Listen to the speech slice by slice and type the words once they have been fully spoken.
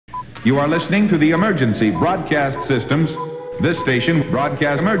You are listening to the Emergency Broadcast Systems. This station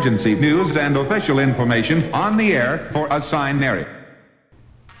broadcasts emergency news and official information on the air for assigned area.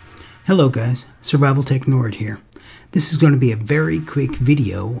 Hello guys, Survival Tech Nord here. This is going to be a very quick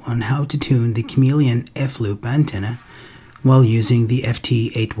video on how to tune the Chameleon F-Loop antenna while using the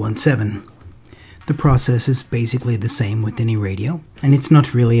FT817. The process is basically the same with any radio, and it's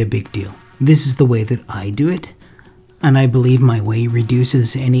not really a big deal. This is the way that I do it, and I believe my way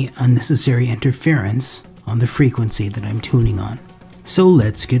reduces any unnecessary interference on the frequency that I'm tuning on. So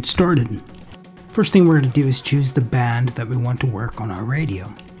let's get started. First thing we're going to do is choose the band that we want to work on our radio.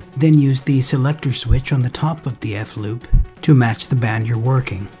 Then use the selector switch on the top of the F-loop to match the band you're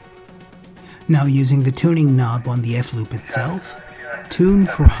working. Now using the tuning knob on the F-loop itself, tune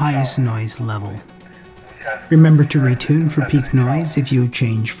for highest noise level. Remember to retune for peak noise if you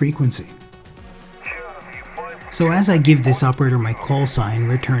change frequency. So as I give this operator my call sign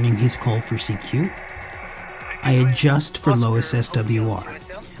returning his call for CQ, I adjust for lowest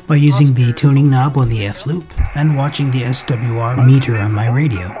SWR by using the tuning knob on the F-loop and watching the SWR meter on my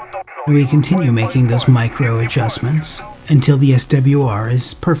radio. We continue making those micro adjustments until the SWR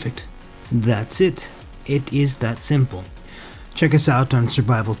is perfect. That's it. It is that simple. Check us out on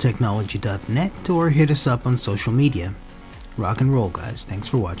survivaltechnology.net or hit us up on social media. Rock and roll, guys. Thanks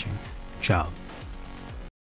for watching. Ciao.